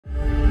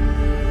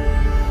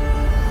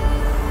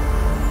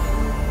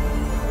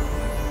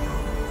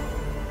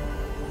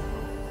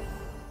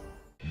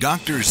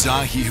Dr.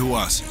 Zahi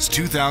Hawass's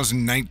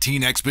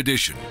 2019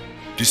 expedition,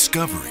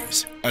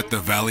 Discoveries at the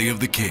Valley of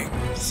the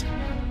Kings.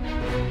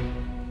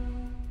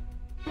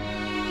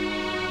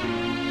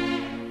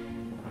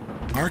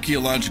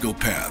 Archaeological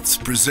Paths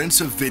presents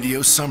a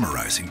video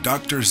summarizing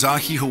Dr.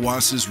 Zahi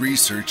Hawass's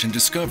research and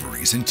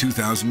discoveries in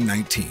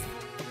 2019.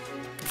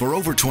 For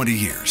over 20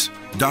 years,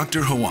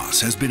 Dr. Hawass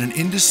has been an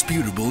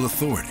indisputable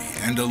authority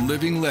and a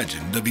living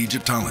legend of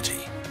Egyptology.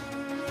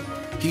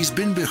 He's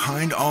been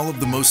behind all of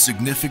the most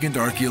significant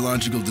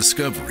archaeological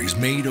discoveries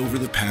made over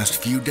the past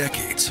few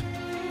decades.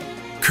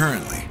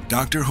 Currently,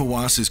 Dr.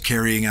 Hawass is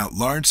carrying out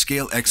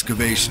large-scale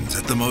excavations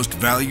at the most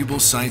valuable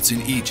sites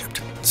in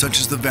Egypt, such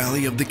as the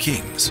Valley of the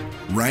Kings.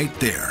 Right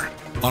there,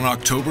 on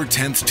October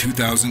 10th,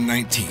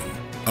 2019,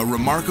 a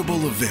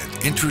remarkable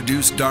event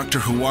introduced Dr.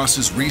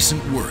 Hawass's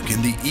recent work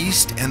in the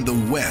east and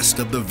the west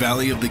of the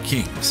Valley of the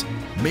Kings,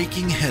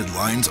 making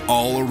headlines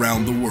all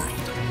around the world.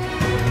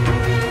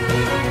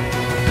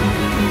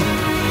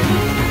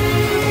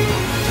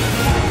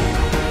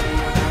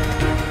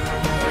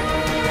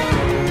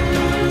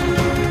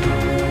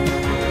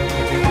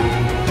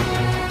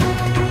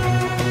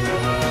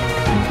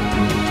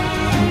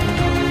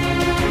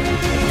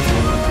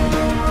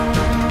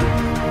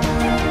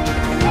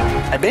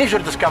 A major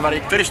discovery,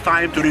 first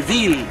time to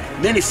reveal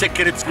many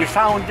secrets we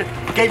found,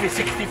 Cave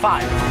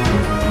 65.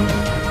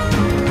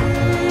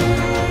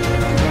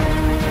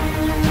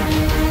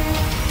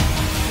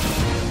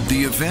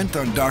 The event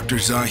on Dr.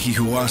 Zahi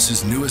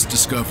Hawass's newest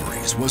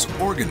discoveries was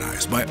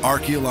organized by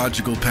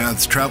Archaeological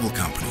Paths Travel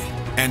Company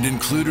and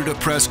included a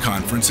press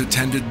conference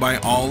attended by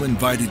all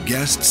invited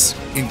guests,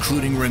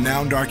 including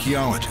renowned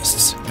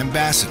archaeologists,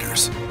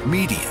 ambassadors,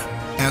 media,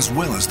 as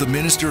well as the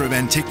Minister of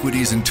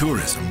Antiquities and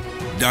Tourism,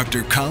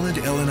 Dr. Khalid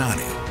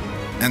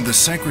El-Anani, and the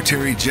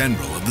Secretary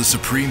General of the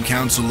Supreme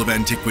Council of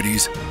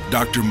Antiquities,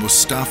 Dr.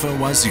 Mustafa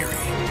Waziri.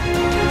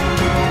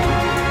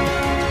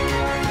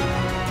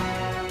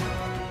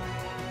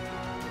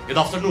 Good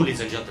afternoon, ladies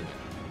and gentlemen.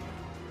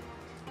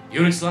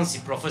 Your Excellency,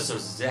 Professor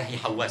Zahi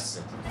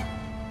Hawass,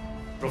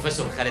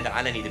 Professor Khalid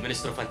El-Anani, the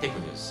Minister of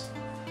Antiquities,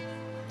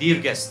 dear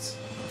guests,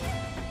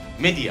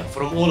 media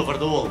from all over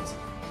the world,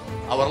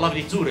 our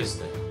lovely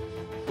tourists,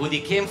 who they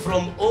came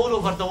from all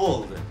over the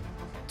world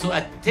to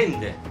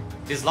attend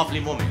this lovely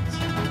moment.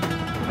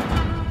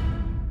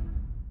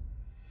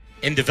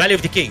 In the Valley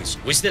of the Kings,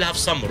 we still have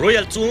some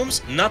royal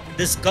tombs not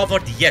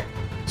discovered yet.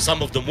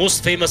 Some of the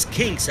most famous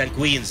kings and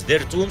queens, their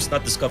tombs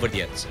not discovered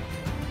yet.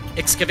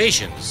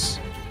 Excavations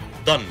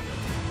done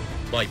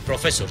by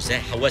Professor Zahi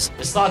Hawass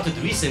started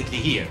recently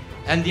here,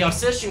 and they are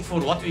searching for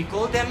what we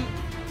call them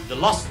the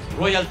lost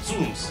royal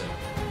tombs.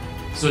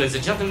 So, ladies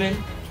and gentlemen,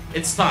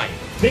 it's time.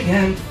 Big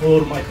hand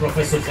for my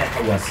Professor Zahi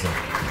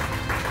Hawass.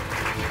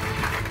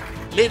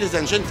 Ladies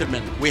and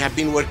gentlemen, we have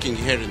been working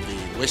here in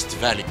the West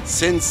Valley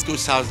since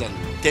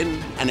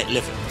 2010 and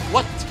 11.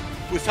 What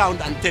we found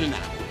until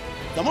now,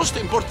 the most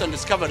important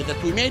discovery that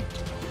we made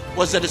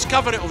was the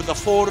discovery of the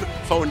 4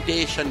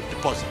 foundation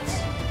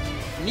deposits.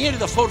 Near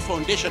the 4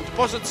 foundation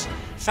deposits,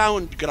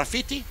 found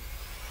graffiti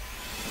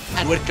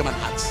and workman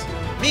huts.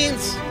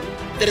 Means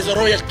there is a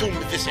royal tomb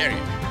in this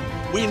area.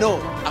 We know,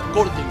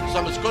 according to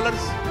some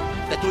scholars,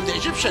 that when the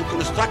Egyptians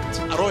construct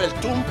a royal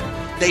tomb,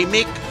 they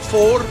make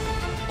 4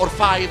 or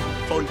 5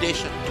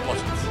 foundation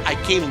deposits. I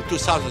came in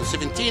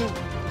 2017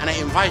 and I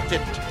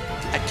invited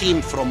a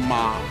team from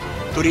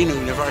Torino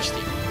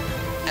University,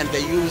 and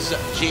they use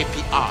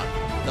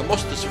JPR, the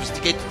most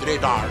sophisticated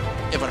radar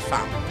ever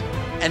found.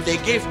 And they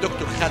gave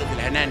Dr. Khalid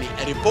El-Anani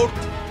a report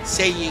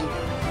saying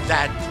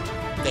that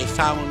they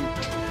found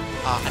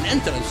an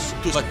entrance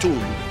to the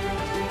tomb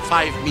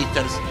 5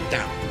 meters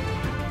down.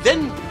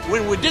 Then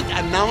when we did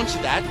announce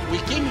that, we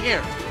came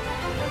here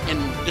in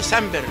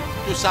December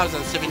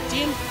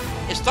 2017,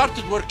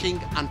 started working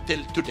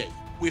until today.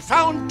 We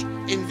found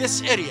in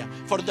this area,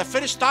 for the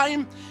first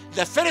time,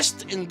 the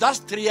first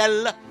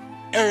industrial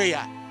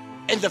area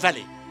in the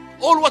valley.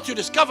 All what you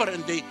discover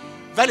in the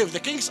Valley of the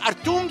Kings are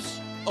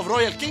tombs of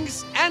royal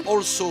kings and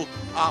also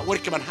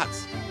workman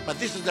huts. But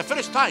this is the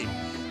first time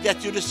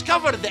that you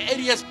discover the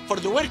areas for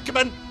the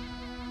workmen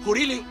who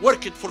really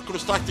worked for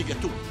constructing a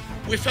tomb.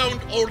 We found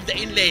all the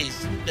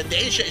inlays that the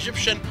ancient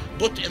Egyptian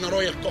put in a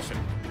royal coffin.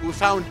 We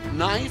found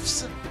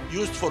knives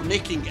used for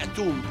making a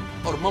tomb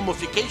or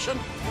mummification,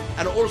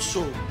 and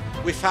also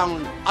we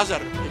found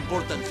other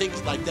important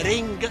things like the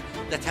ring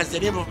that has the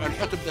name of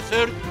Amenhotep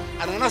III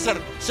and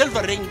another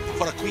silver ring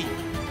for a queen.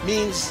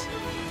 Means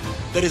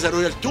there is a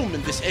royal tomb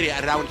in this area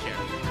around here.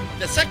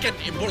 The second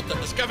important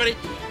discovery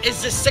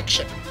is this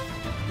section,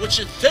 which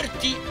is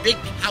 30 big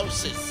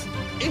houses.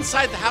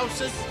 Inside the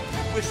houses,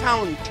 we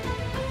found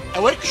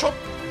a workshop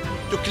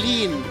to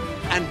clean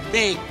and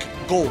make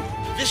gold.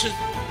 This is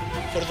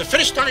for the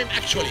first time,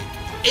 actually,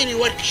 any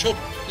workshop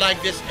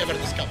like this ever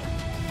discovered.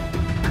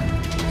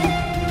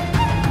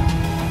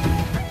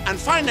 And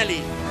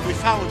finally, we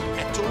found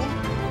a tomb.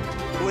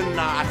 When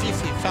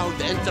Afifi found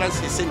the entrance,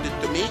 he sent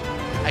it to me.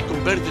 I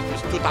compared it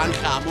with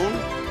Tutankhamun.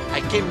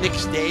 I came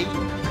next day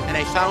and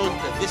I found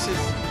that this is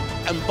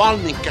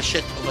embalming cachet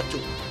of a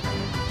tomb.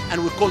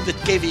 and we called it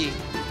KV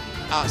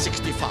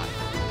 65.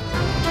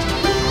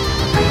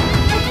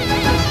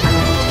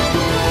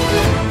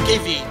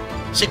 KV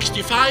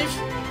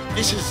 65,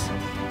 this is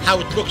how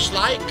it looks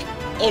like,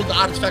 all the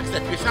artifacts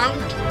that we found.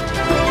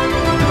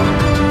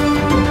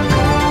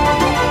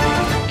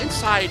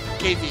 Inside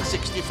KV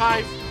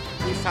 65,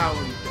 we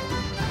found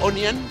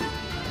onion,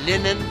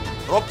 linen,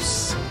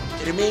 ropes,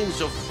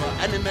 remains of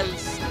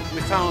animals.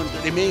 We found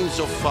remains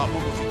of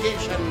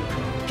mummification,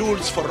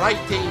 tools for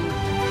writing.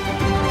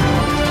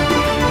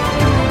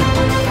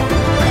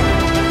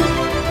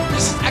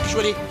 This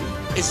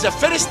is the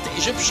first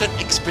Egyptian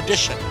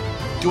expedition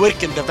to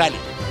work in the valley.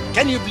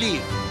 Can you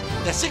believe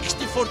the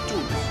 64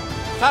 tools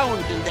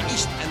found in the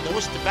East and the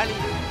West Valley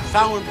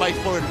found by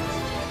foreigners?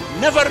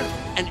 Never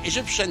an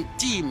Egyptian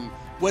team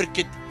worked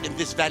in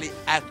this valley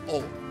at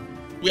all.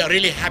 We are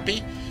really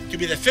happy to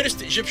be the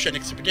first Egyptian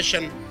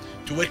expedition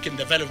to work in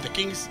the Valley of the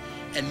Kings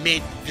and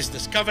made this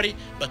discovery,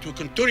 but we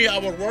continue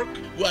our work.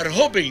 We are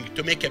hoping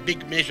to make a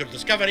big major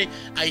discovery.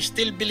 I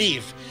still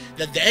believe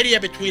that the area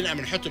between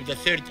Amenhotep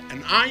III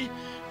and I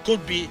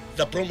could be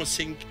the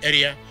promising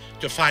area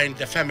to find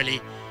the family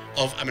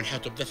of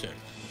Amenhotep III.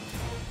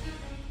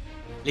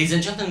 Ladies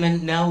and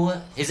gentlemen,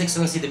 now His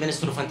Excellency the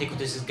Minister of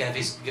Antiquities is going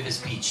to give a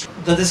speech.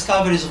 The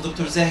discoveries of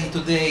Dr. Zahi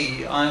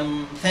today,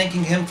 I'm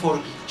thanking him for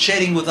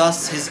sharing with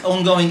us his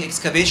ongoing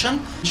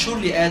excavation,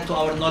 surely add to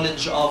our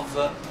knowledge of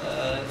the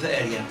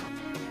area.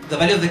 The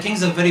Valley of the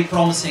Kings is a very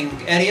promising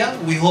area.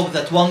 We hope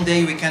that one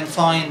day we can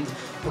find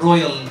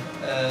royal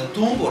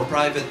tomb or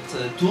private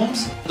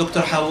tombs.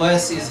 Dr.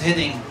 Hawass is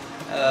heading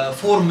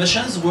 4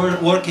 missions. We're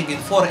working in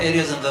 4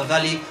 areas in the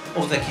Valley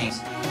of the Kings.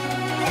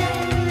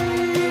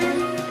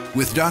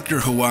 With Dr.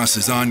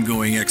 Hawass's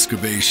ongoing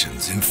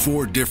excavations in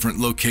 4 different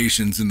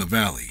locations in the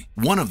valley,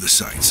 one of the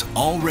sites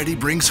already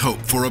brings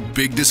hope for a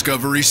big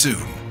discovery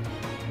soon.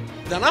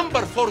 The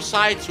number 4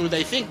 sites who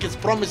they think is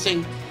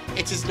promising,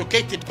 it is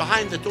located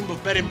behind the tomb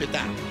of Merim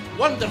Bitan.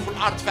 Wonderful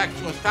artifacts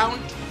were found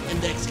in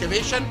the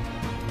excavation.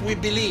 We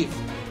believe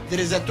there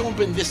is a tomb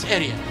in this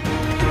area.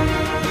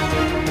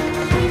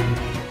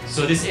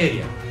 So this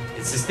area,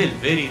 it's still a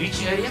very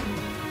rich area.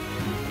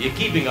 You're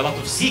keeping a lot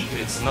of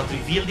secrets not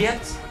revealed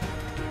yet.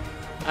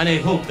 And I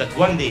hope that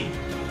one day,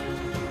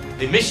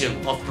 the mission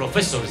of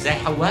Professor Zahi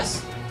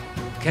Hawass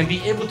can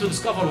be able to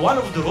discover one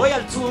of the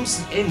royal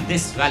tombs in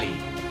this valley.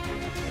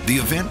 The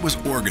event was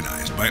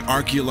organized by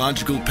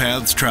Archaeological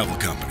Paths Travel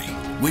Company,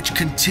 which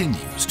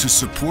continues to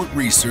support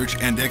research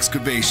and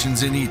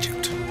excavations in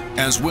Egypt,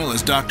 as well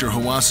as Dr.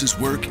 Hawass's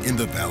work in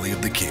the Valley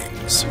of the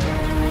Kings.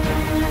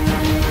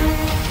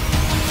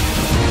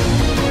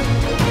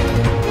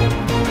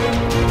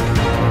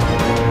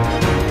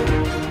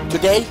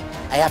 Today,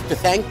 I have to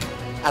thank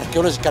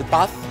Archaeological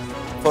Paths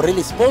for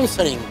really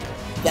sponsoring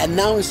the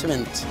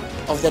announcement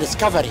of the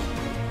discovery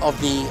of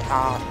the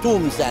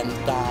tombs and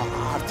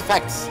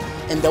artifacts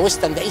in the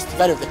West and the East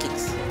Valley of the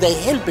Kings. They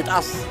helped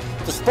us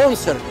to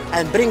sponsor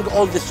and bring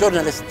all these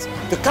journalists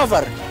to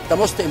cover the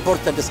most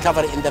important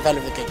discovery in the Valley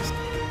of the Kings.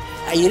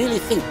 I really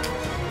think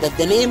that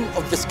the name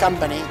of this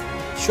company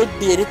should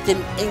be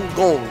written in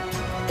gold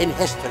in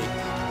history.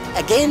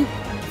 Again,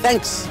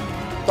 thanks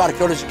to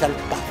Archaeological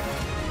Paths.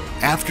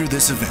 After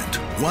this event,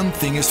 one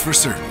thing is for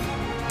certain.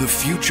 The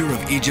future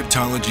of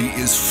Egyptology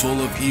is full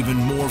of even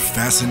more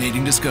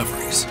fascinating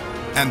discoveries,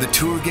 and the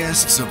tour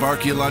guests of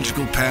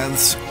Archaeological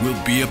Paths will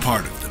be a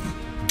part of them.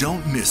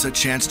 Don't miss a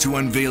chance to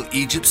unveil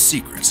Egypt's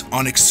secrets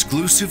on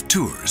exclusive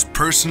tours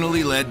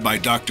personally led by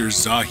Dr.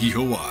 Zahi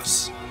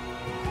Hawass.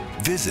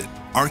 Visit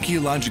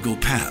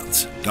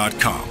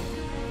archaeologicalpaths.com.